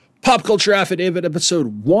Pop Culture Affidavit,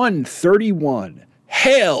 episode 131.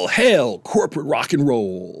 Hail, hail, corporate rock and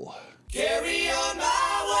roll. Carry on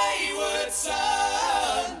my wayward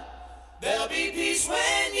son. There'll be peace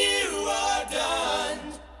when you are done.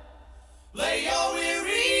 Lay your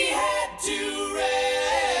weary head to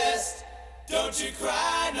rest. Don't you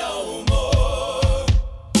cry no more.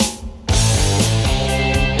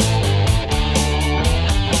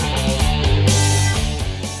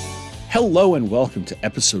 Hello and welcome to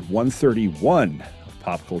episode 131 of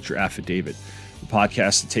Pop Culture Affidavit, the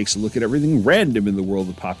podcast that takes a look at everything random in the world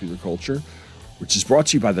of popular culture, which is brought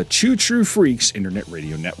to you by the Two True Freaks Internet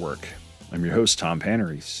Radio Network. I'm your host, Tom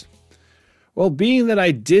Panarese. Well, being that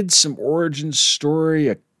I did some origin story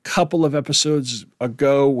a couple of episodes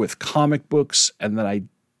ago with comic books, and that I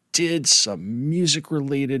did some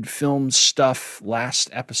music-related film stuff last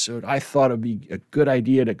episode, I thought it'd be a good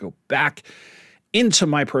idea to go back into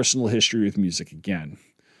my personal history with music again.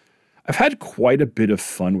 I've had quite a bit of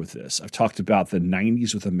fun with this. I've talked about the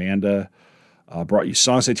 90s with Amanda, brought you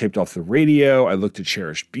songs I taped off the radio. I looked at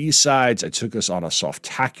cherished B-sides. I took us on a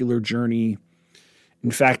Softacular journey.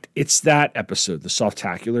 In fact, it's that episode, the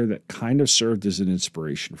Softacular, that kind of served as an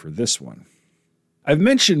inspiration for this one. I've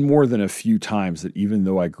mentioned more than a few times that even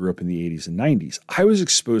though I grew up in the 80s and 90s, I was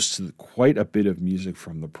exposed to quite a bit of music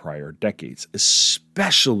from the prior decades,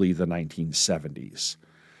 especially the 1970s.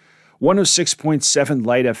 106.7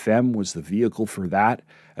 Light FM was the vehicle for that,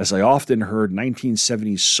 as I often heard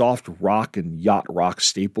 1970s soft rock and yacht rock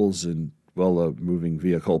staples in, well, a moving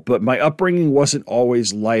vehicle. But my upbringing wasn't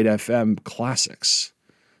always Light FM classics.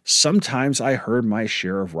 Sometimes I heard my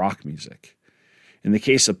share of rock music. In the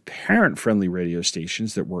case of parent-friendly radio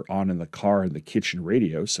stations that were on in the car and the kitchen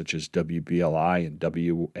radio, such as WBLI and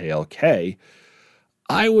WALK,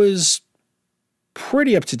 I was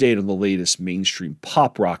pretty up-to-date on the latest mainstream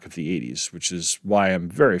pop rock of the 80s, which is why I'm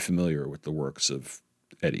very familiar with the works of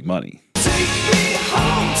Eddie Money. Take me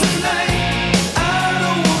home tonight. I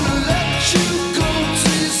don't wanna let you go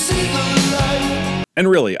till you see the light. And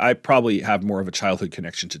really, I probably have more of a childhood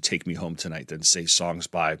connection to Take Me Home Tonight than, say, songs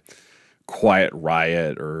by Quiet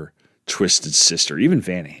Riot or Twisted Sister, even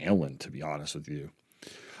Van Halen, to be honest with you.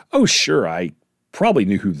 Oh, sure, I probably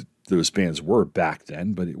knew who those bands were back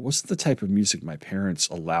then, but it wasn't the type of music my parents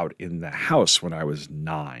allowed in the house when I was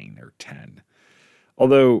 9 or 10.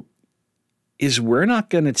 Although, is We're Not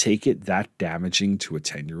Gonna Take It that damaging to a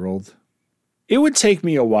 10-year-old? It would take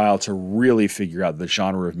me a while to really figure out the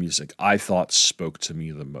genre of music I thought spoke to me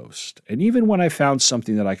the most. And even when I found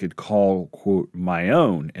something that I could call, quote, my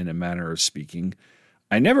own in a manner of speaking,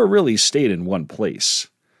 I never really stayed in one place.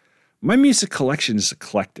 My music collection is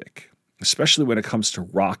eclectic, especially when it comes to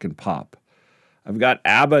rock and pop. I've got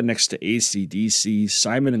ABBA next to AC/DC,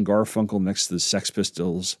 Simon and Garfunkel next to the Sex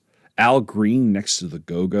Pistols, Al Green next to the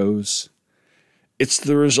Go-Go's. It's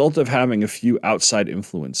the result of having a few outside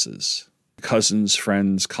influences. Cousins,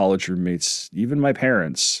 friends, college roommates, even my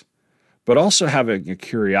parents, but also having a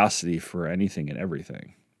curiosity for anything and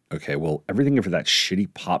everything. Okay, well, everything for that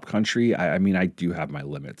shitty pop country, I mean, I do have my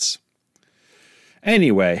limits.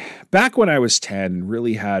 Anyway, back when I was 10,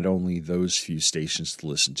 really had only those few stations to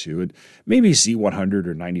listen to, and maybe Z100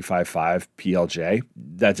 or 95.5 PLJ,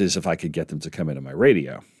 that is if I could get them to come into my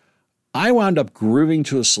radio. I wound up grooving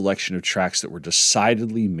to a selection of tracks that were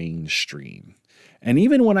decidedly mainstream. And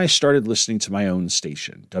even when I started listening to my own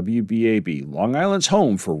station, WBAB, Long Island's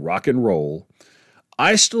home for rock and roll,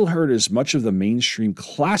 I still heard as much of the mainstream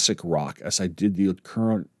classic rock as I did the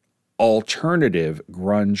current alternative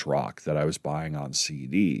grunge rock that I was buying on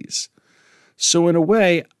CDs. So in a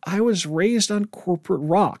way, I was raised on corporate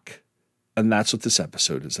rock, and that's what this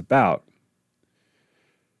episode is about.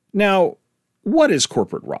 Now, what is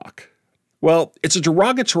corporate rock? Well, it's a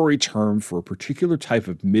derogatory term for a particular type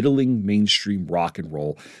of middling mainstream rock and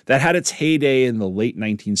roll that had its heyday in the late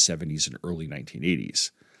 1970s and early 1980s.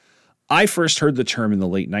 I first heard the term in the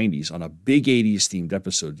late 90s on a big 80s themed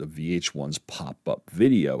episode of VH1's Pop-Up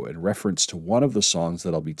Video in reference to one of the songs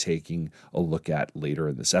that I'll be taking a look at later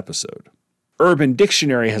in this episode. Urban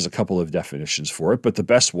Dictionary has a couple of definitions for it, but the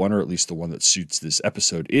best one, or at least the one that suits this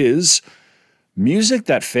episode, is music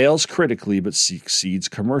that fails critically but succeeds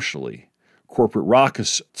commercially. Corporate rock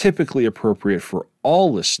is typically appropriate for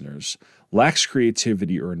all listeners, lacks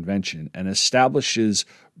creativity or invention, and establishes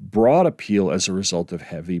broad appeal as a result of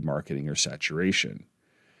heavy marketing or saturation.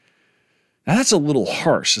 Now that's a little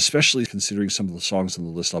harsh, especially considering some of the songs on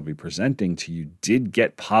the list I'll be presenting to you did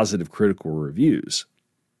get positive critical reviews.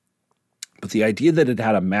 But the idea that it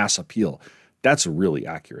had a mass appeal, that's really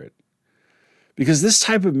accurate. Because this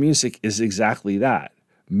type of music is exactly that.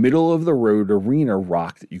 middle-of-the-road arena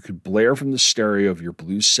rock that you could blare from the stereo of your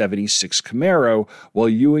blue 76 Camaro while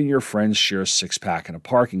you and your friends share a six-pack in a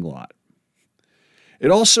parking lot. It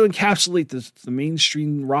also encapsulates the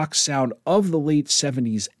mainstream rock sound of the late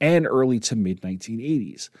 70s and early to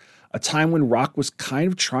mid-1980s, a time when rock was kind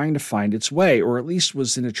of trying to find its way, or at least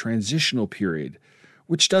was in a transitional period,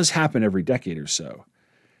 which does happen every decade or so.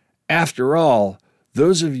 After all,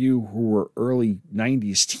 those of you who were early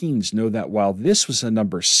 90s teens know that while this was a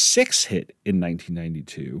number 6 hit in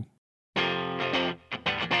 1992,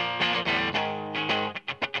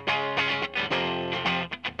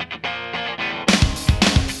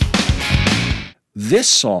 this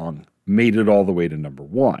song made it all the way to number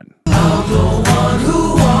 1. I'm the one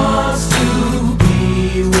who wants to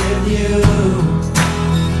be with you.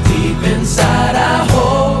 Deep inside, I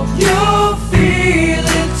hope you feel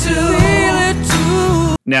it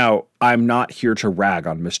too. Now, I'm not here to rag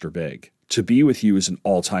on Mr. Big. To Be With You is an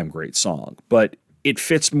all-time great song, but it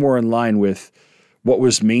fits more in line with what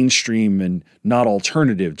was mainstream and not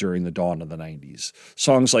alternative during the dawn of the 90s.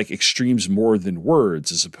 Songs like Extreme's More Than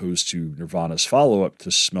Words, as opposed to Nirvana's follow-up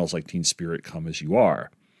to Smells Like Teen Spirit, Come As You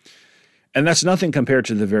Are. And that's nothing compared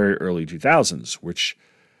to the very early 2000s, which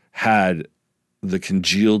had the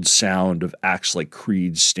congealed sound of acts like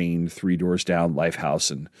Creed, Stained, Three Doors Down,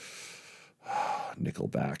 Lifehouse, and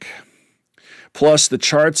Nickelback. Plus, the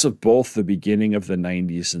charts of both the beginning of the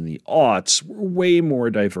 90s and the aughts were way more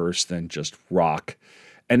diverse than just rock,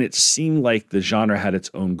 and it seemed like the genre had its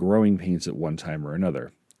own growing pains at one time or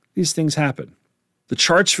another. These things happen. The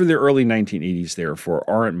charts for the early 1980s, therefore,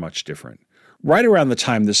 aren't much different. Right around the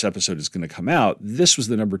time this episode is going to come out, this was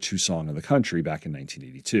the number 2 song in the country back in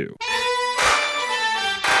 1982.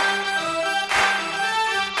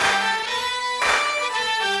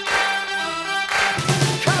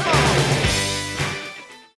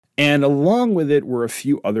 And along with it were a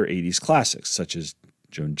few other 80s classics, such as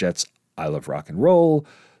Joan Jett's I Love Rock and Roll,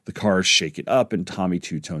 The Cars' Shake It Up, and Tommy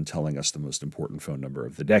Two-Tone telling us the most important phone number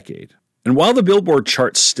of the decade. And while the Billboard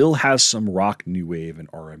chart still has some rock, new wave, and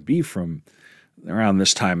R&B from around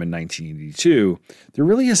this time in 1982, there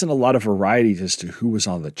really isn't a lot of variety as to who was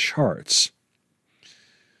on the charts.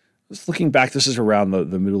 Just looking back, this is around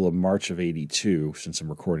the middle of March of 82, since I'm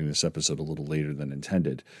recording this episode a little later than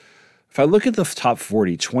intended. If I look at the top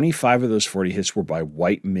 40, 25 of those 40 hits were by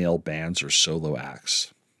white male bands or solo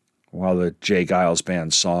acts. While the Jay Giles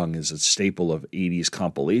Band song is a staple of 80s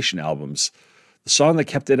compilation albums, the song that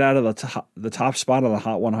kept it out of the top spot on the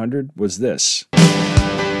Hot 100 was this.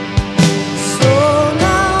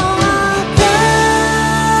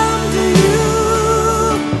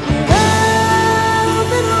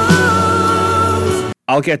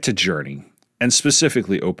 I'll get to Journey, and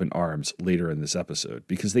specifically Open Arms, later in this episode,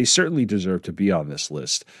 because they certainly deserve to be on this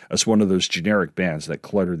list as one of those generic bands that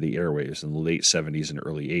cluttered the airwaves in the late 70s and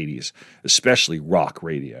early 80s, especially rock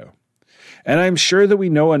radio. And I'm sure that we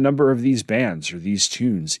know a number of these bands or these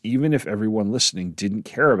tunes, even if everyone listening didn't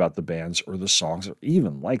care about the bands or the songs or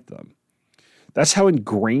even like them. That's how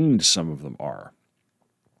ingrained some of them are.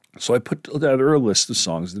 So I put together a list of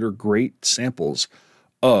songs that are great samples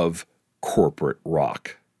of corporate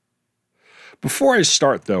rock. Before I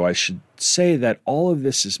start, though, I should say that all of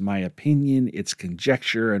this is my opinion, it's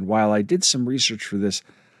conjecture, and while I did some research for this,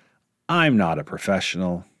 I'm not a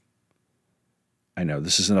professional. I know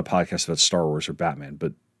this isn't a podcast about Star Wars or Batman,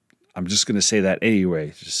 but I'm just going to say that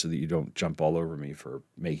anyway, just so that you don't jump all over me for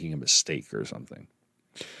making a mistake or something.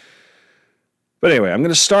 But anyway, I'm going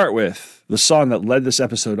to start with the song that led this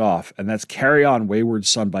episode off, and that's Carry On Wayward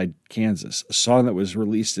Son by Kansas, a song that was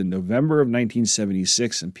released in November of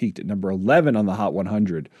 1976 and peaked at number 11 on the Hot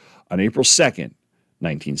 100 on April 2nd,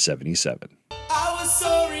 1977. I was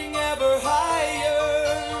soaring ever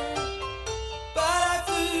higher, but I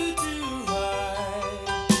flew too high.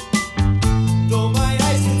 Though my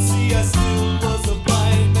eyes could see, I still was a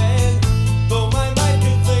blind man. Though my mind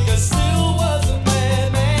could think, I still was a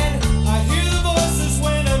madman. I hear the voices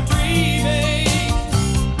when I'm dreaming.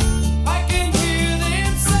 I can hear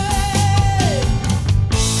them say,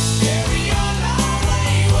 carry on my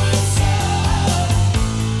wayward son.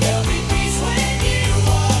 There'll be peace when you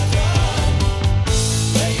are done.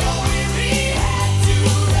 Lay your weary head to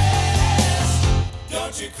rest.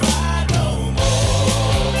 Don't you cry no more.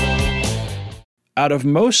 Out of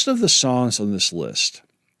most of the songs on this list,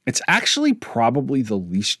 it's actually probably the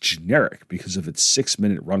least generic because of its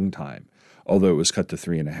 6-minute runtime, although it was cut to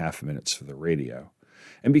 3.5 minutes for the radio.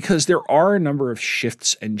 And because there are a number of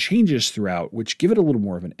shifts and changes throughout, which give it a little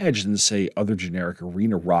more of an edge than, say, other generic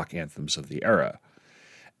arena rock anthems of the era.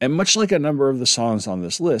 And much like a number of the songs on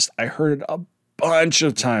this list, I heard it a bunch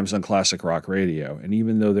of times on classic rock radio, and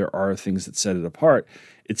even though there are things that set it apart,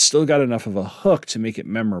 it's still got enough of a hook to make it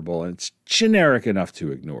memorable, and it's generic enough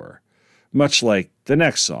to ignore. Much like the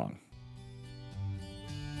next song.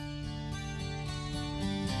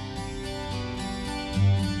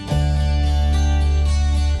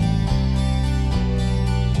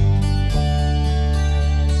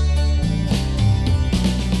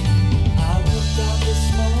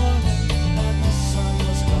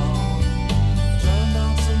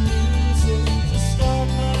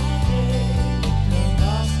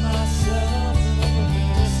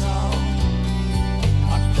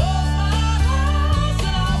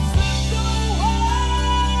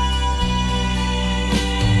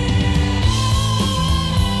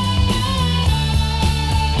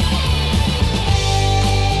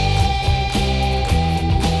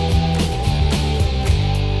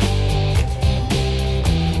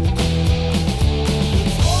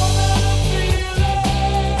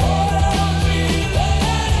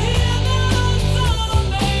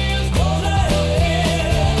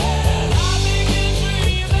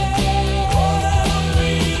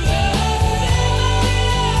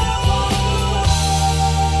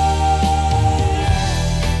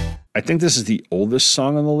 I think this is the oldest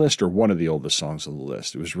song on the list, or one of the oldest songs on the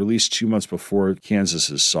list. It was released 2 months before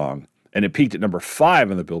Kansas's song, and it peaked at number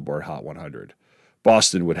 5 on the Billboard Hot 100.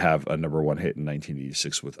 Boston would have a number 1 hit in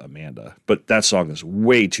 1986 with Amanda, but that song is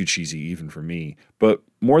way too cheesy even for me. But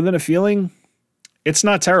More Than a Feeling, it's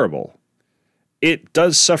not terrible. It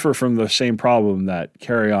does suffer from the same problem that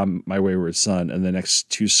Carry On My Wayward Son and the next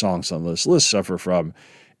 2 songs on this list suffer from,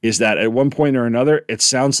 is that at one point or another, it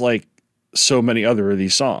sounds like so many other of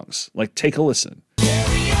these songs. Like, take a listen.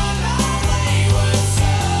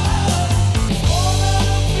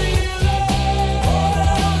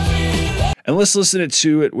 And let's listen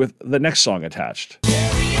to it with the next song attached.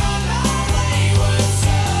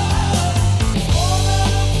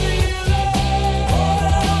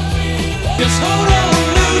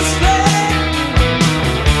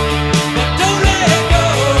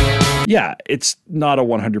 Yeah, it's not a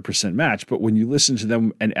 100% match, but when you listen to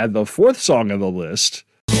them and add the 4th song on the list,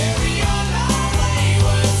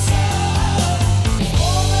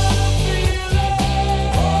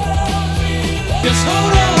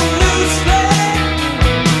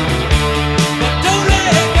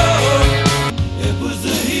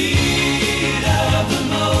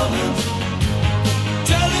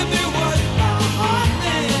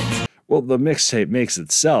 well, the mixtape makes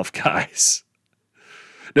itself, guys.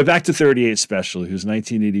 Now back to 38 Special, whose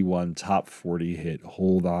 1981 top 40 hit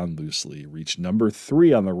Hold On Loosely reached number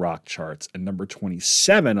 3 on the rock charts and number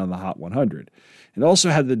 27 on the Hot 100. It also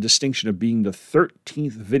had the distinction of being the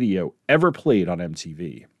 13th video ever played on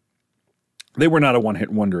MTV. They were not a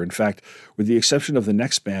one-hit wonder. In fact, with the exception of the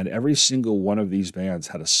next band, every single one of these bands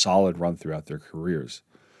had a solid run throughout their careers.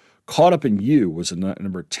 Caught Up in You was a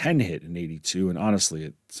number 10 hit in 82, and honestly,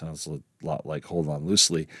 it sounds a lot like Hold On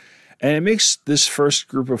Loosely. And it makes this first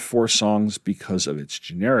group of 4 songs because of its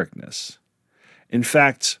genericness. In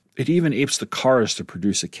fact, it even apes the Cars to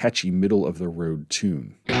produce a catchy middle-of-the-road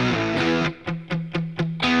tune.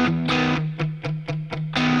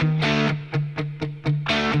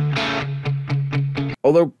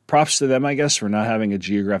 Although props to them, I guess, for not having a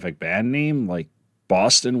geographic band name. Like,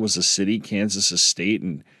 Boston was a city, Kansas a state,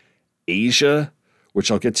 and Asia, which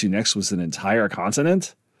I'll get to next, was an entire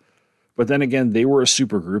continent. But then again, they were a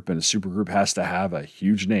supergroup, and a supergroup has to have a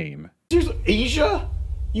huge name. There's Asia?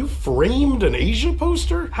 You framed an Asia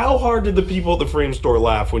poster? How hard did the people at the frame store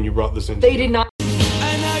laugh when you brought this in? They did not.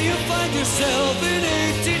 And now you find yourself in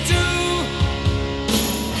 82.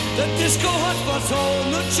 The disco hotspot's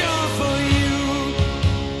on the charm for you.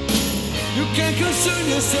 You can concern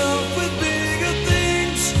yourself with bigger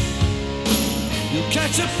things. You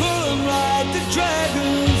catch a pull and ride the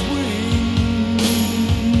dragon's wings.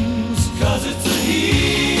 'Cause it's the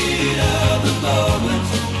heat of the moment.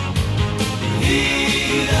 The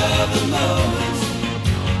heat of the moment.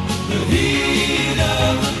 The heat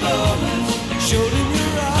of the moment. Showed in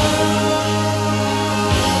your eyes.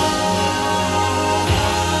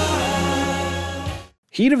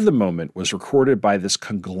 Heat of the Moment was recorded by this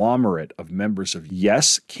conglomerate of members of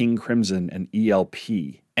Yes, King Crimson, and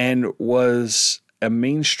ELP, and was a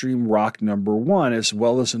mainstream rock number 1 as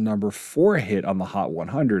well as a number 4 hit on the Hot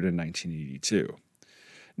 100 in 1982.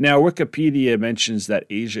 Now, Wikipedia mentions that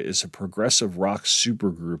Asia is a progressive rock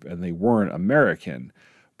supergroup and they weren't American.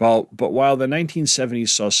 But while the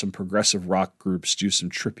 1970s saw some progressive rock groups do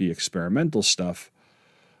some trippy experimental stuff,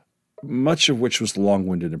 much of which was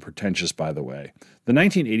long-winded and pretentious, by the way, the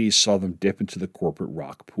 1980s saw them dip into the corporate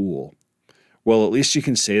rock pool. Well, at least you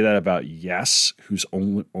can say that about Yes, whose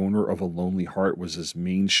owner of A Lonely Heart was as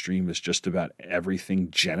mainstream as just about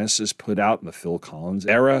everything Genesis put out in the Phil Collins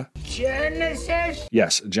era. Genesis?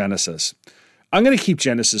 Yes, Genesis. I'm going to keep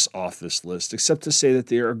Genesis off this list, except to say that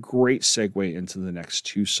they are a great segue into the next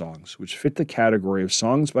two songs, which fit the category of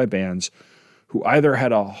songs by bands who either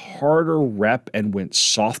had a harder rep and went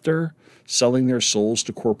softer, selling their souls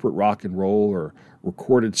to corporate rock and roll, or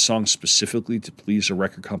recorded songs specifically to please a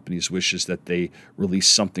record company's wishes that they release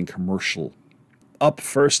something commercial. Up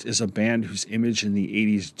first is a band whose image in the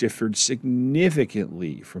 80s differed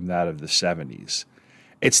significantly from that of the 70s.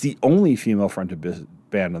 It's the only female-fronted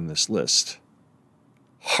band on this list.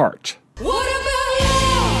 Heart. What about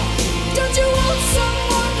love? Don't you want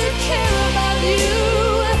someone to care about you?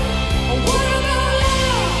 What about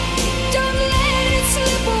love? Don't let it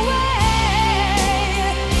slip away.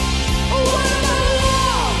 What about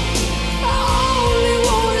love? I only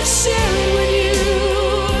want to share it with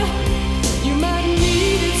you. You might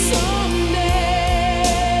need it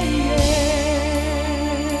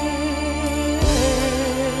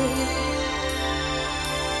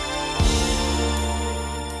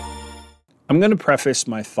I'm going to preface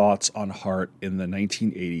my thoughts on Heart in the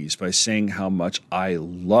 1980s by saying how much I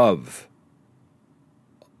love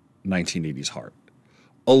 1980s Heart.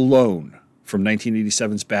 Alone from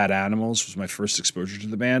 1987's Bad Animals was my first exposure to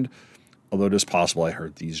the band, although it is possible I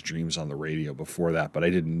heard These Dreams on the radio before that, but I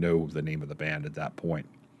didn't know the name of the band at that point.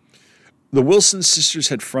 The Wilson sisters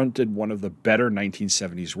had fronted one of the better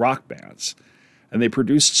 1970s rock bands, and they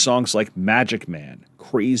produced songs like Magic Man,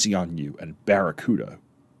 Crazy on You, and Barracuda.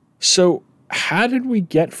 So, how did we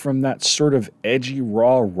get from that sort of edgy,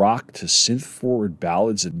 raw rock to synth-forward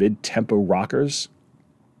ballads and mid-tempo rockers?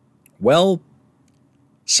 Well,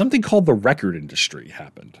 something called the record industry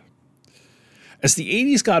happened. As the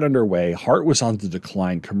 80s got underway, Heart was on the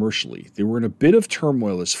decline commercially. They were in a bit of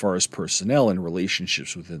turmoil as far as personnel and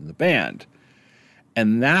relationships within the band.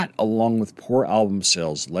 And that, along with poor album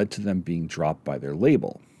sales, led to them being dropped by their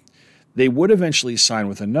label. They would eventually sign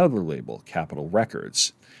with another label, Capitol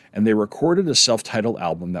Records, and they recorded a self-titled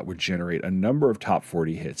album that would generate a number of top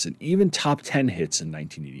 40 hits and even top 10 hits in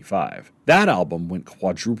 1985. That album went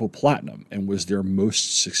quadruple platinum and was their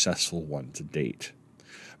most successful one to date.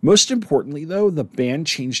 Most importantly, though, the band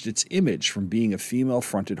changed its image from being a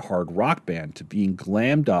female-fronted hard rock band to being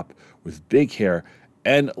glammed up with big hair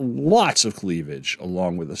and lots of cleavage,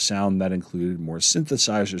 along with a sound that included more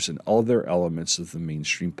synthesizers and other elements of the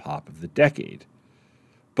mainstream pop of the decade.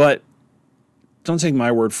 But don't take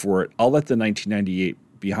my word for it. I'll let the 1998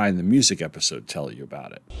 Behind the Music episode tell you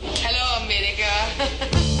about it. Hello, America.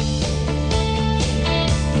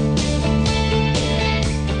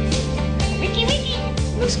 Wiki, wiki.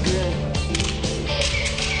 Looks good.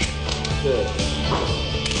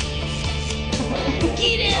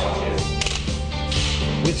 Get out.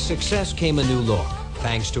 With success came a new look,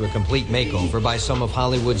 thanks to a complete makeover by some of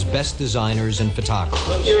Hollywood's best designers and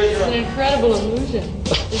photographers. It's an incredible illusion,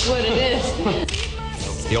 is what it is.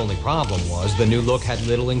 The only problem was the new look had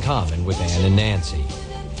little in common with Ann and Nancy.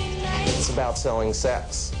 It's about selling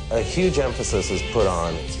sex. A huge emphasis is put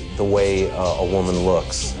on the way a woman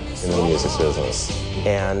looks in the music business.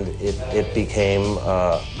 And it became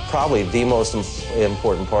probably the most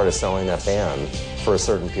important part of selling that band for a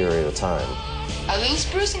certain period of time. A little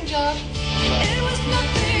sprucing job.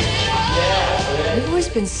 We've always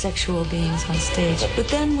been sexual beings on stage, but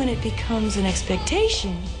then when it becomes an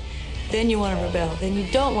expectation, then you want to rebel. Then you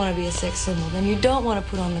don't want to be a sex symbol. Then you don't want to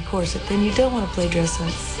put on the corset. Then you don't want to play dress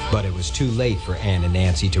up. But it was too late for Ann and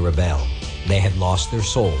Nancy to rebel. They had lost their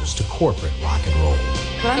souls to corporate rock and roll.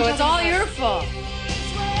 So it's all your fault.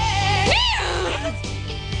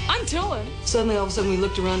 I'm telling. Suddenly, all of a sudden, we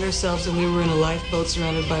looked around ourselves and we were in a lifeboat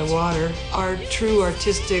surrounded by water. Our true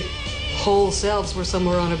artistic whole selves were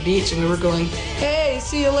somewhere on a beach and we were going, hey,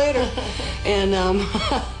 see you later. And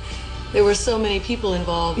There were so many people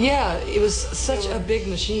involved. yeah, it was such a big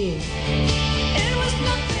machine.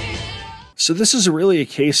 So this is really a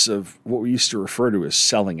case of what we used to refer to as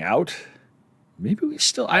selling out. Maybe we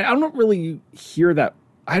still, I don't really hear that.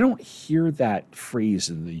 I don't hear that phrase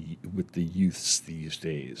with the youths these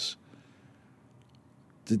days.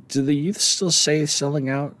 Do the youth still say selling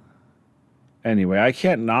out? Anyway, I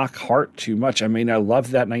can't knock Heart too much. I mean, I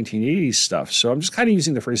love that 1980s stuff, so I'm just kind of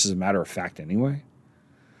using the phrase as a matter of fact anyway.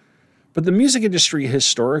 But the music industry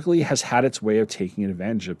historically has had its way of taking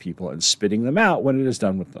advantage of people and spitting them out when it is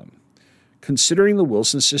done with them. Considering the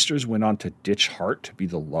Wilson sisters went on to ditch Heart to be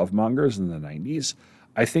the love mongers in the 90s,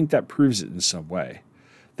 I think that proves it in some way.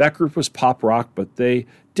 That group was pop rock, but they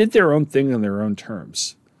did their own thing on their own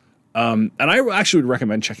terms. And I actually would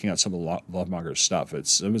recommend checking out some of Lovemongers' stuff.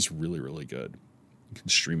 It was really, really good. You can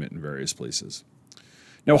stream it in various places.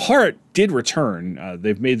 Now, Heart did return.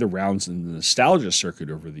 They've made the rounds in the nostalgia circuit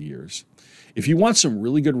over the years. If you want some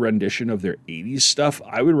really good rendition of their 80s stuff,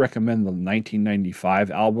 I would recommend the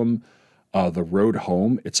 1995 album, The Road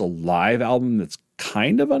Home. It's a live album that's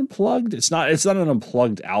kind of unplugged. It's not an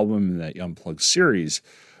unplugged album in that Unplugged series,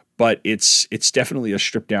 but it's definitely a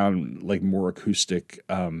stripped down, like more acoustic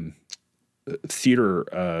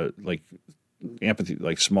theater, like amphitheater,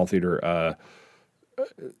 like small theater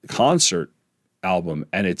concert album,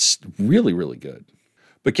 and it's really, really good.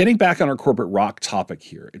 But getting back on our corporate rock topic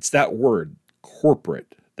here, it's that word,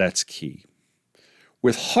 corporate, that's key.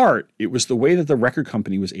 With Heart, it was the way that the record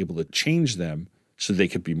company was able to change them so they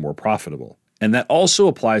could be more profitable. And that also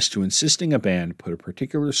applies to insisting a band put a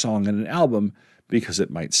particular song in an album because it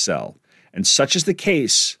might sell. And such is the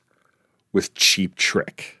case with Cheap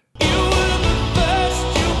Trick.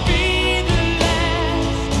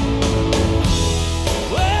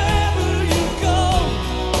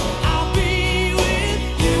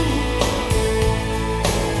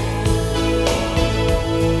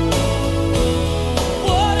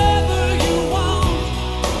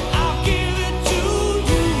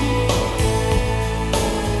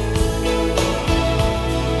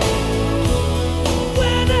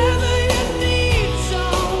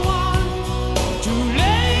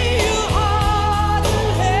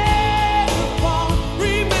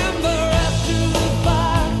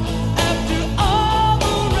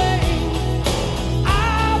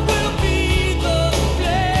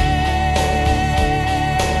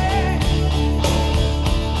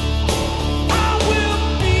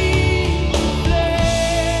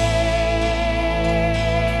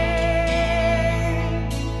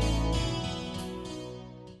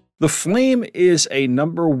 The Flame is a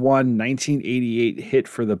number one 1988 hit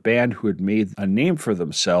for the band who had made a name for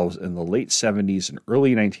themselves in the late 70s and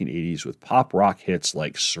early 1980s with pop rock hits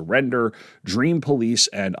like Surrender, Dream Police,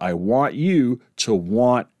 and I Want You to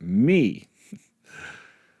Want Me.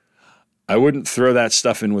 I wouldn't throw that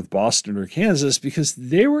stuff in with Boston or Kansas because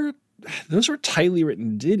those were tightly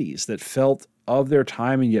written ditties that felt of their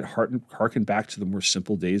time and yet harken back to the more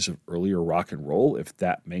simple days of earlier rock and roll, if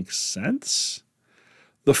that makes sense.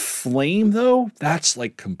 The Flame, though, that's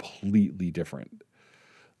like completely different.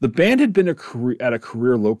 The band had been at a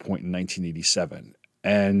career low point in 1987,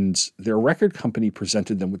 and their record company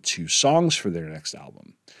presented them with two songs for their next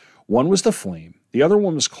album. One was The Flame. The other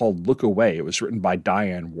one was called Look Away. It was written by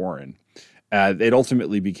Diane Warren. It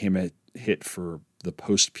ultimately became a hit for the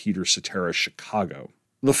post-Peter Cetera Chicago.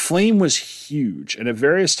 The Flame was huge, and at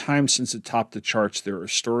various times since it topped the charts, there are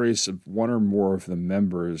stories of one or more of the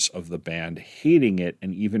members of the band hating it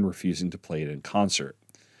and even refusing to play it in concert.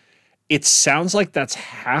 It sounds like that's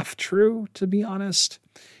half true, to be honest.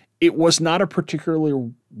 It was not a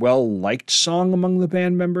particularly well-liked song among the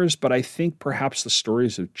band members, but I think perhaps the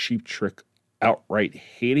stories of Cheap Trick outright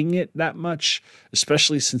hating it that much,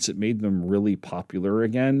 especially since it made them really popular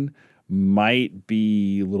again, might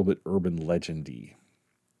be a little bit urban legendy.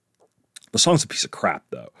 The song's a piece of crap,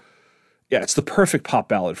 though. Yeah, it's the perfect pop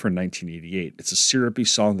ballad for 1988. It's a syrupy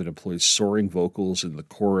song that employs soaring vocals in the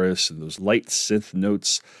chorus and those light synth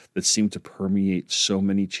notes that seem to permeate so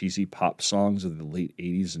many cheesy pop songs of the late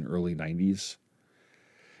 80s and early 90s.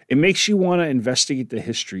 It makes you want to investigate the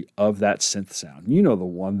history of that synth sound. You know the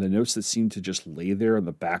one, the notes that seem to just lay there in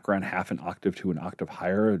the background half an octave to an octave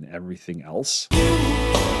higher than everything else.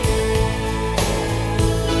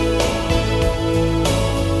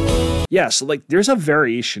 Yeah, so like there's a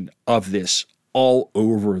variation of this all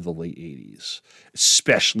over the late 80s,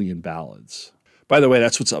 especially in ballads. By the way,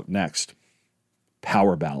 that's what's up next.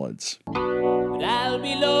 Power ballads. But I'll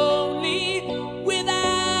be lonely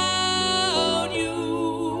without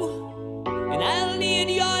you, and I'll need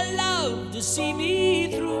your love to see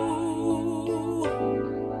me through.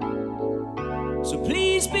 So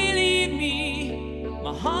please believe me,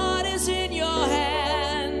 my heart is in your hand.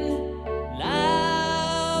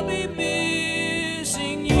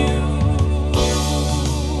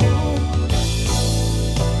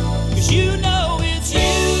 You know it's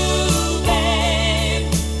you,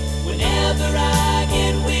 babe. Whenever I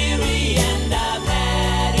get weary and I've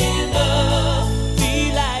had enough,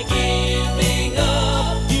 feel like giving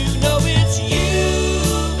up. You know it's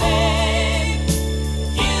you, babe,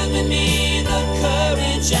 giving me the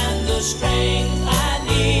courage and the strength I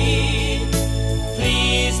need.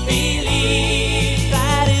 Please believe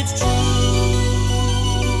that it's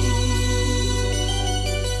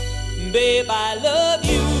true, babe. I love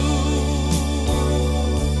you.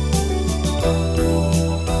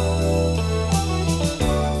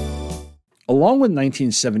 Along with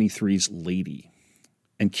 1973's Lady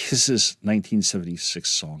and Kiss's 1976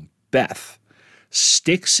 song Beth,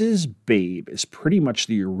 Styx's Babe is pretty much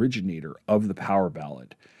the originator of the power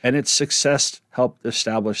ballad, and its success helped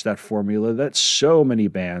establish that formula that so many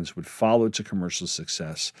bands would follow to commercial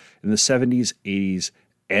success in the 70s, 80s,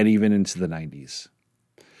 and even into the 90s.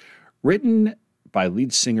 Written by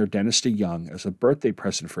lead singer Dennis DeYoung as a birthday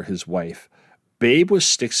present for his wife, Babe was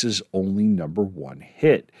Styx's only number one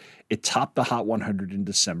hit. It topped the Hot 100 in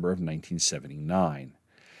December of 1979.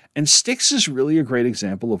 And Styx is really a great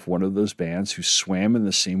example of one of those bands who swam in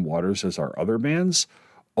the same waters as our other bands,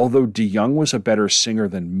 although DeYoung was a better singer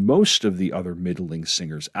than most of the other middling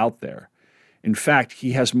singers out there. In fact,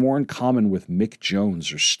 he has more in common with Mick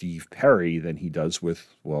Jones or Steve Perry than he does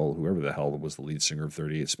with, well, whoever the hell was the lead singer of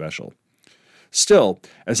 38 Special. Still,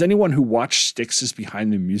 as anyone who watched Styx's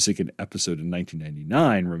Behind the Music in episode in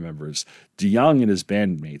 1999 remembers, DeYoung and his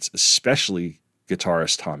bandmates, especially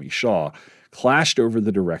guitarist Tommy Shaw, clashed over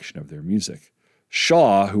the direction of their music.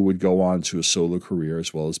 Shaw, who would go on to a solo career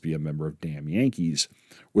as well as be a member of Damn Yankees,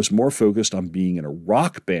 was more focused on being in a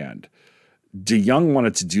rock band. DeYoung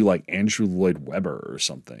wanted to do like Andrew Lloyd Webber or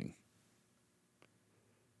something.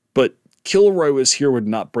 But Kilroy Was Here would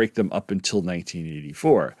not break them up until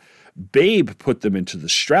 1984. Babe put them into the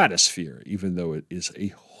stratosphere, even though it is a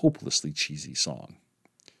hopelessly cheesy song.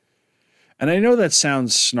 And I know that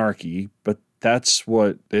sounds snarky, but that's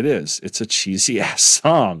what it is. It's a cheesy-ass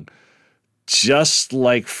song. Just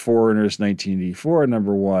like Foreigner's 1984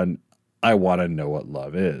 number one, I Want to Know What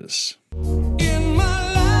Love Is. In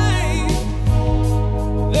my life,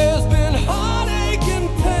 there's been heartache and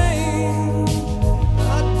pain.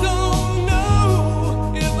 I don't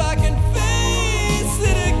know if I can face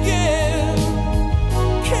it again.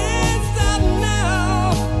 Can't stop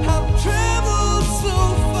now. I've traveled so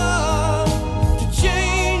far to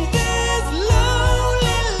change this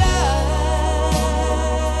lonely life.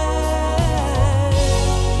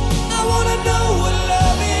 I want to know what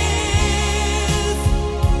love is.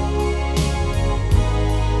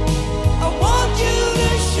 I want you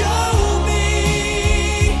to show me.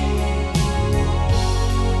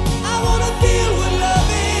 I want to feel what love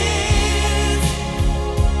is.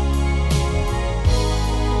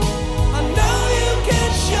 I know you can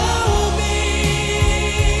show me.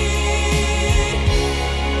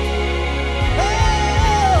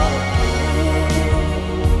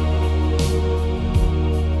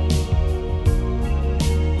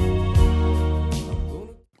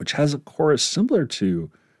 Which has a chorus similar to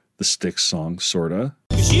the Styx song, sorta.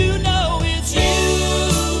 'Cause you know it's you,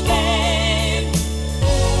 babe.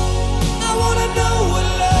 I want to know what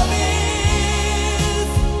love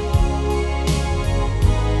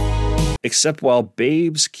is. Except while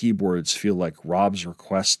Babe's keyboards feel like Rob's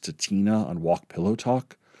request to Tina on Walk Pillow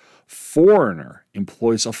Talk, Foreigner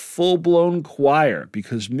employs a full-blown choir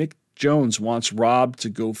because Mick Jones wants Rob to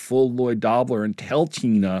go full Lloyd Dobler and tell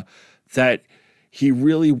Tina that he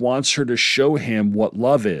really wants her to show him what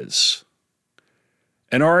love is.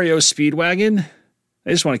 And REO Speedwagon,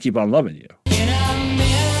 they just want to keep on loving you. And I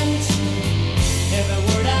meant every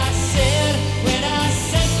word I said when I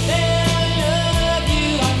said that I love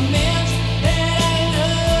you. I meant that I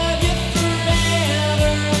love you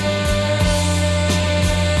forever.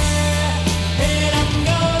 And I'm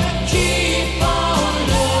gonna keep on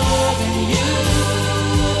loving you.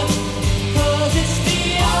 'Cause it's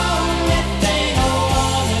the only thing I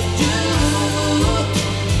wanna do.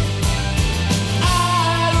 I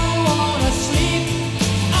don't wanna sleep.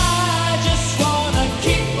 I just wanna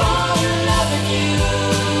keep on loving you.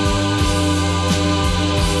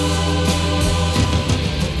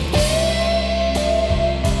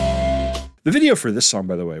 The video for this song,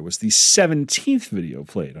 by the way, was the 17th video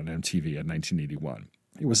played on MTV in 1981.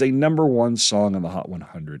 It was a number one song on the Hot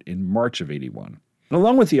 100 in March of 81. And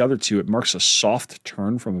along with the other two, it marks a soft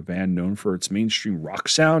turn from a band known for its mainstream rock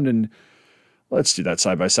sound. And let's do that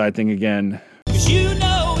side-by-side thing again. 'Cause you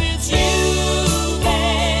know it's you,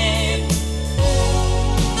 babe.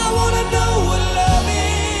 I wanna know what love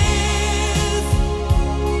is.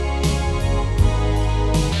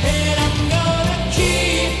 And I'm gonna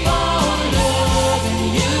keep on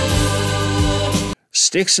loving you.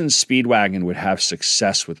 Styx and Speedwagon would have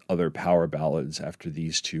success with other power ballads after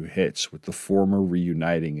these two hits, with the former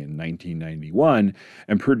reuniting in 1991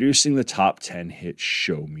 and producing the top 10 hit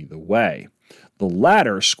Show Me the Way. The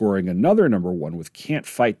latter scoring another number one with Can't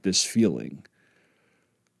Fight This Feeling.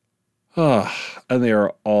 And they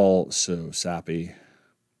are all so sappy.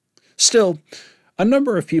 Still, a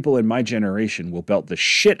number of people in my generation will belt the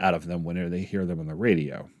shit out of them whenever they hear them on the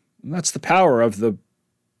radio. And that's the power of the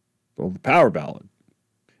power ballad.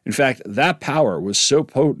 In fact, that power was so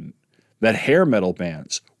potent that hair metal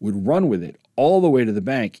bands would run with it all the way to the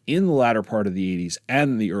bank in the latter part of the 80s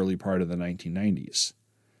and the early part of the 1990s.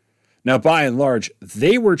 Now, by and large,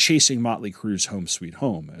 they were chasing Motley Crue's Home Sweet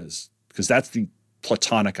Home, because that's the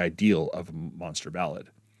platonic ideal of a monster ballad.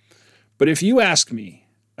 But if you ask me,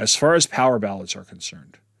 as far as power ballads are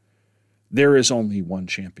concerned, there is only one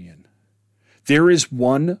champion. There is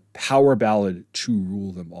one power ballad to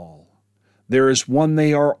rule them all. There is one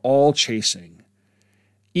they are all chasing,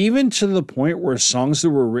 even to the point where songs that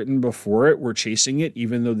were written before it were chasing it,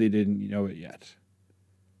 even though they didn't know it yet.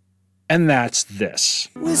 And that's this.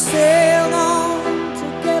 We sailed on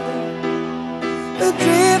together,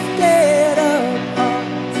 drifted apart,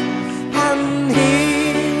 and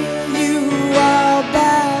here you are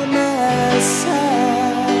by my side.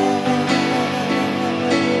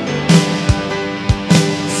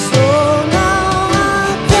 So now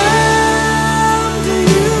I come to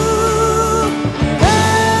you with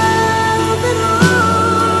open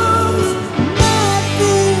arms,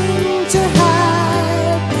 nothing to hide.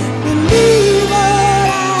 Believe what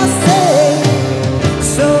I say.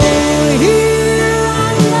 So here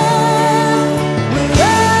I am with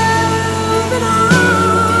open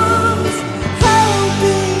arms,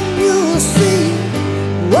 hoping you'll see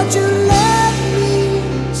what your love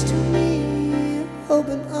means to me.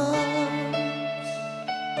 Open arms.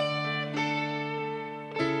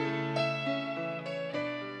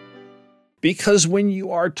 Because when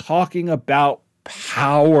you are talking about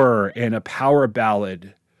power in a power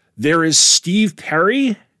ballad, there is Steve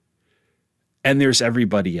Perry and there's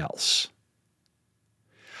everybody else.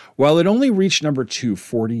 While it only reached number 2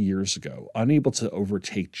 40 years ago, unable to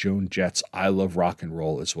overtake Joan Jett's I Love Rock and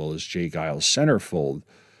Roll as well as Jay Giles' Centerfold,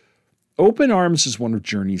 Open Arms is one of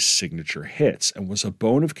Journey's signature hits and was a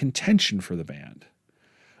bone of contention for the band.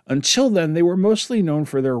 Until then, they were mostly known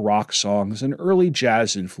for their rock songs and early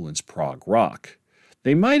jazz-influenced prog rock.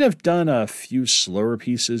 They might have done a few slower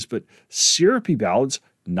pieces, but syrupy ballads,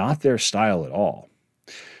 not their style at all.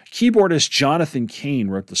 Keyboardist Jonathan Cain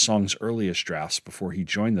wrote the song's earliest drafts before he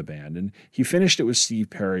joined the band, and he finished it with Steve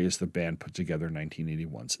Perry as the band put together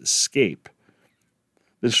 1981's Escape.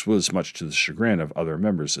 This was much to the chagrin of other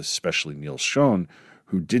members, especially Neil Schon,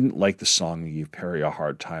 who didn't like the song and gave Perry a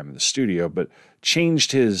hard time in the studio, but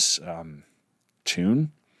changed his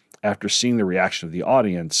tune after seeing the reaction of the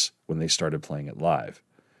audience when they started playing it live.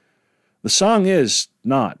 The song is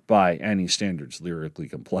not, by any standards, lyrically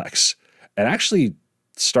complex, and actually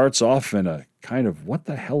starts off in a kind of what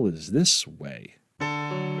the hell is this way.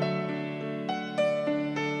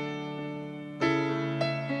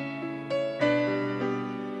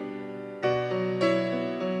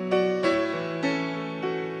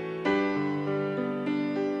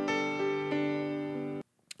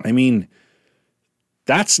 I mean,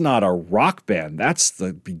 that's not a rock band. That's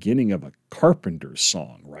the beginning of a Carpenters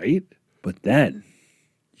song, right? But then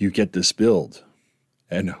you get this build,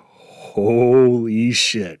 and holy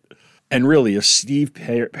shit. And really, if Steve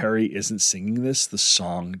Perry isn't singing this, the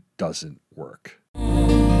song doesn't work.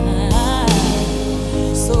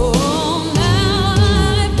 So now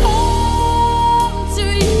I've come to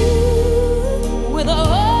you with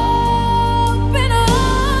open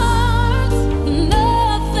arms,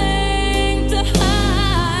 nothing to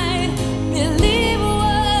hide. Believe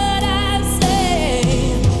what I say.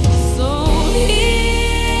 So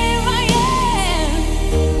here I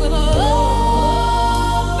am with open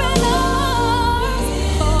arms,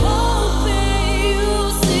 hoping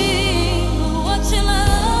you'll see what your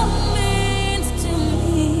love means to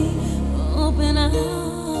me. Open arms.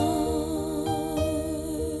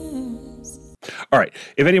 All right,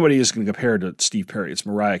 if anybody is going to compare to Steve Perry, it's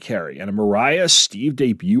Mariah Carey. And a Mariah Steve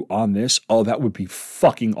debut on this, oh, that would be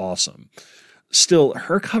fucking awesome. Still,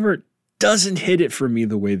 her cover doesn't hit it for me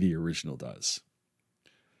the way the original does.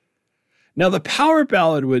 Now, the power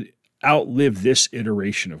ballad would outlive this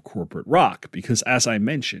iteration of corporate rock because, as I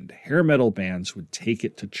mentioned, hair metal bands would take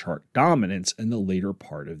it to chart dominance in the later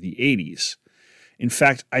part of the 80s. In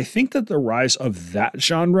fact, I think that the rise of that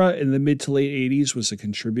genre in the mid to late 80s was a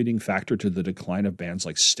contributing factor to the decline of bands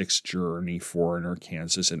like Styx, Journey, Foreigner,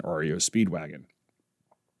 Kansas, and REO Speedwagon.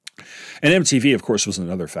 And MTV, of course, was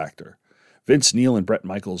another factor. Vince Neil and Bret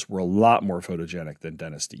Michaels were a lot more photogenic than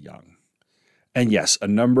Dennis DeYoung. And yes, a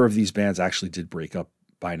number of these bands actually did break up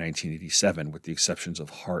by 1987, with the exceptions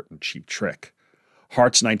of Heart and Cheap Trick.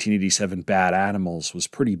 Heart's 1987 Bad Animals was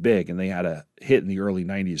pretty big, and they had a hit in the early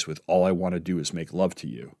 90s with All I Want to Do Is Make Love to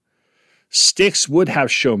You. Styx would have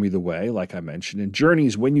Show Me the Way, like I mentioned, and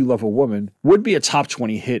Journey's When You Love a Woman would be a top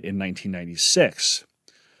 20 hit in 1996.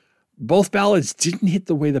 Both ballads didn't hit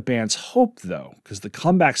the way the bands hoped, though, because the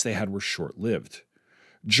comebacks they had were short-lived.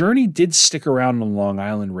 Journey did stick around on Long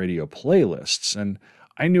Island radio playlists, and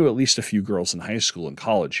I knew at least a few girls in high school and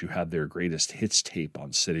college who had their greatest hits tape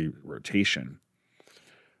on city rotation.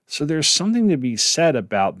 So there's something to be said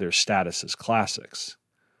about their status as classics.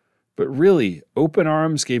 But really, Open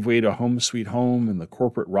Arms gave way to Home Sweet Home, and the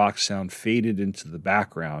corporate rock sound faded into the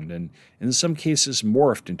background and in some cases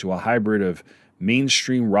morphed into a hybrid of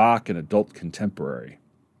mainstream rock and adult contemporary.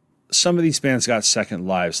 Some of these bands got second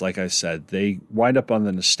lives, like I said. They wind up on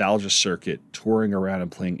the nostalgia circuit, touring around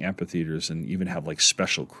and playing amphitheaters, and even have like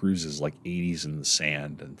special cruises like 80s in the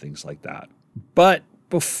Sand and things like that. But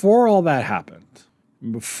before all that happened,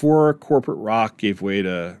 before corporate rock gave way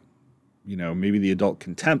to, maybe the adult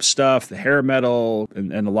contempt stuff, the hair metal,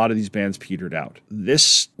 and a lot of these bands petered out,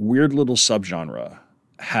 this weird little subgenre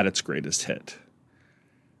had its greatest hit.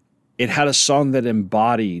 It had a song that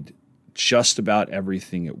embodied just about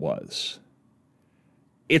everything it was.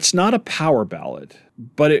 It's not a power ballad,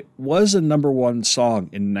 but it was a number one song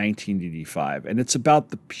in 1985, and it's about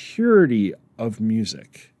the purity of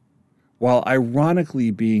music, while ironically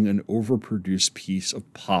being an overproduced piece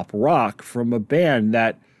of pop rock from a band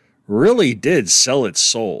that really did sell its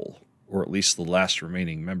soul, or at least the last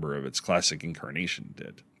remaining member of its classic incarnation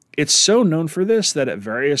did. It's so known for this that at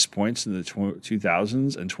various points in the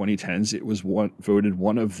 2000s and 2010s, it was voted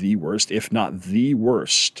one of the worst, if not the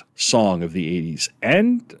worst, song of the 80s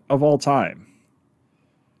and of all time.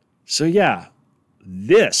 So yeah,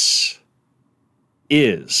 this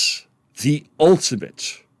is the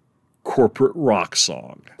ultimate corporate rock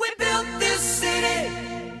song. We built this city.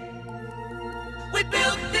 We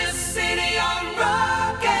built this city on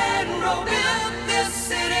rock and roll. Built this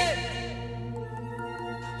city.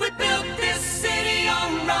 We built this city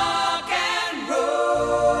on rock and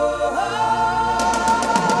roll.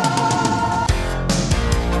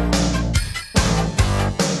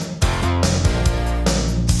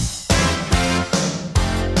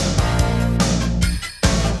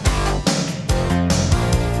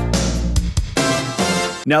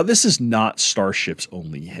 Now, this is not Starship's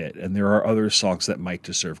only hit, and there are other songs that might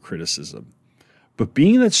deserve criticism. But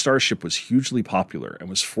being that Starship was hugely popular and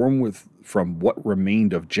was formed from what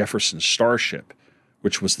remained of Jefferson Starship,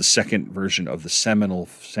 which was the second version of the seminal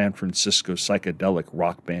San Francisco psychedelic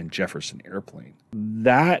rock band Jefferson Airplane,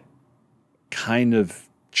 that kind of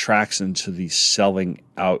tracks into the selling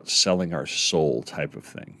our soul type of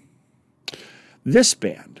thing. This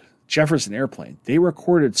band, Jefferson Airplane, they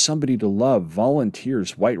recorded Somebody to Love,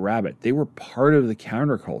 Volunteers, White Rabbit. They were part of the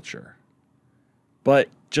counterculture. But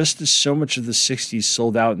just as so much of the 60s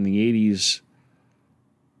sold out in the 80s,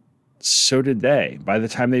 so did they. By the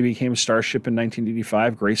time they became Starship in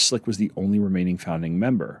 1985, Grace Slick was the only remaining founding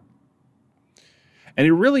member. And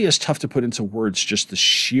it really is tough to put into words just the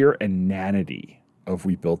sheer inanity of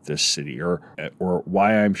We Built This City, or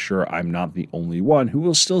why I'm sure I'm not the only one who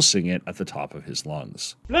will still sing it at the top of his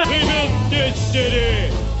lungs. We built this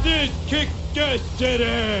city, this kick-ass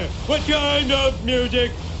city. What kind of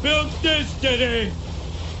music built this city?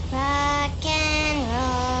 Rock and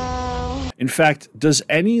roll. In fact, does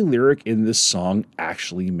any lyric in this song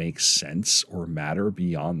actually make sense or matter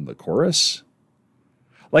beyond the chorus?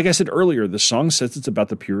 Like I said earlier, the song says it's about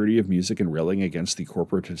the purity of music and railing against the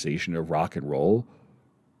corporatization of rock and roll,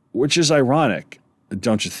 which is ironic,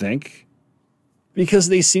 don't you think? Because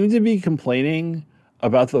they seem to be complaining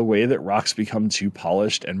about the way that rock's become too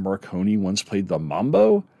polished, and Marconi once played the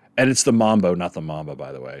mambo. And it's the mambo, not the mamba,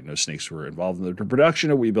 by the way. No Snakes were involved in the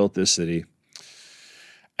production of We Built This City.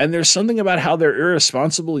 And there's something about how they're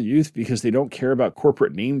irresponsible youth because they don't care about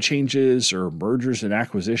corporate name changes or mergers and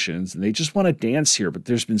acquisitions, and they just want to dance here, but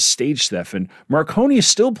there's been stage theft, and Marconi is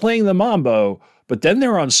still playing the mambo, but then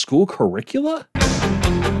they're on school curricula?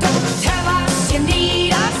 Tell us you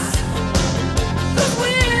need us, 'cause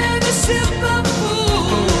we're the super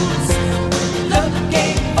fools,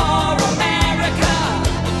 looking for America,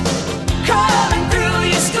 crawling through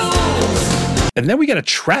your schools. And then we get a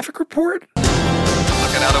traffic report?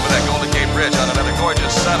 Looking out over that Golden Gate Bridge on another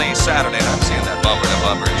gorgeous sunny Saturday, and I'm seeing that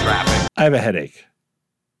bumper-to-bumper traffic. I have a headache.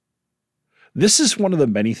 This is one of the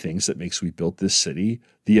many things that makes We Built This City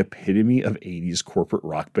the epitome of 80s corporate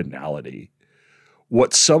rock banality.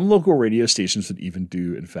 What some local radio stations would even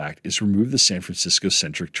do, in fact, is remove the San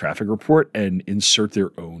Francisco-centric traffic report and insert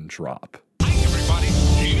their own drop. Hi, everybody.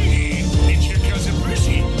 Hey, it's your cousin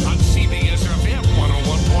Brucey on CBS FM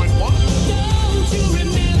 101.1. Don't you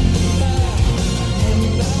remember?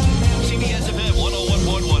 CBS FM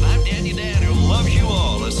 101.1. I'm Danny Dan, who loves you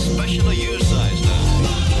all, especially you, size now.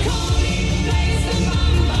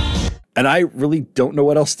 And I really don't know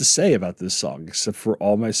what else to say about this song, except for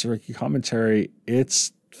all my Sariki commentary.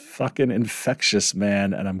 It's fucking infectious,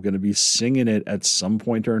 man. And I'm going to be singing it at some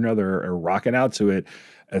point or another, or rocking out to it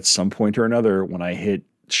at some point or another when I hit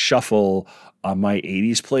shuffle on my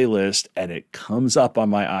 80s playlist and it comes up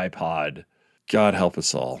on my iPod. God help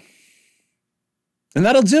us all. And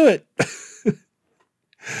that'll do it.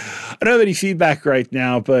 I don't have any feedback right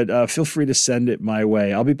now, but feel free to send it my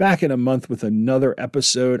way. I'll be back in a month with another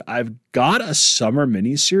episode. I've got a summer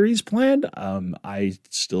miniseries planned. I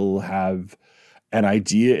still have an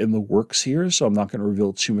idea in the works here, so I'm not going to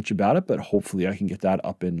reveal too much about it, but hopefully I can get that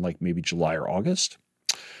up in like maybe July or August.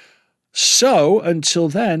 So until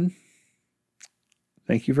then,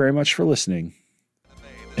 thank you very much for listening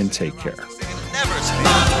and take care.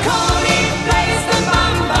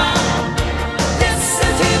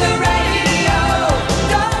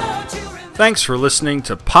 Thanks for listening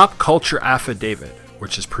to Pop Culture Affidavit,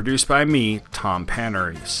 which is produced by me, Tom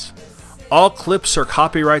Panarese. All clips are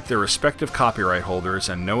copyright their respective copyright holders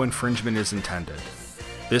and no infringement is intended.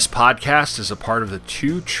 This podcast is a part of the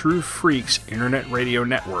Two True Freaks Internet Radio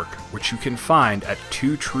Network, which you can find at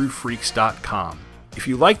twotruefreaks.com. If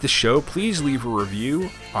you like the show, please leave a review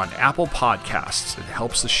on Apple Podcasts. It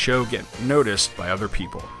helps the show get noticed by other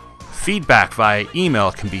people. Feedback via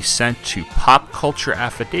email can be sent to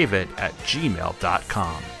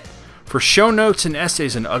popcultureaffidavit@gmail.com. For show notes and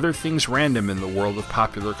essays and other things random in the world of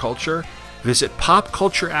popular culture, visit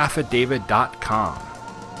popcultureaffidavit.com.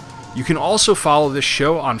 You can also follow this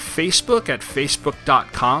show on Facebook at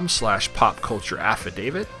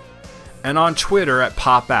facebook.com/popcultureaffidavit and on Twitter at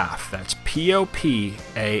popaff. That's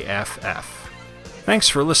POPAFF. Thanks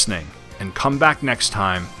for listening, and come back next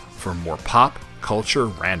time for more pop culture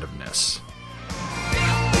randomness.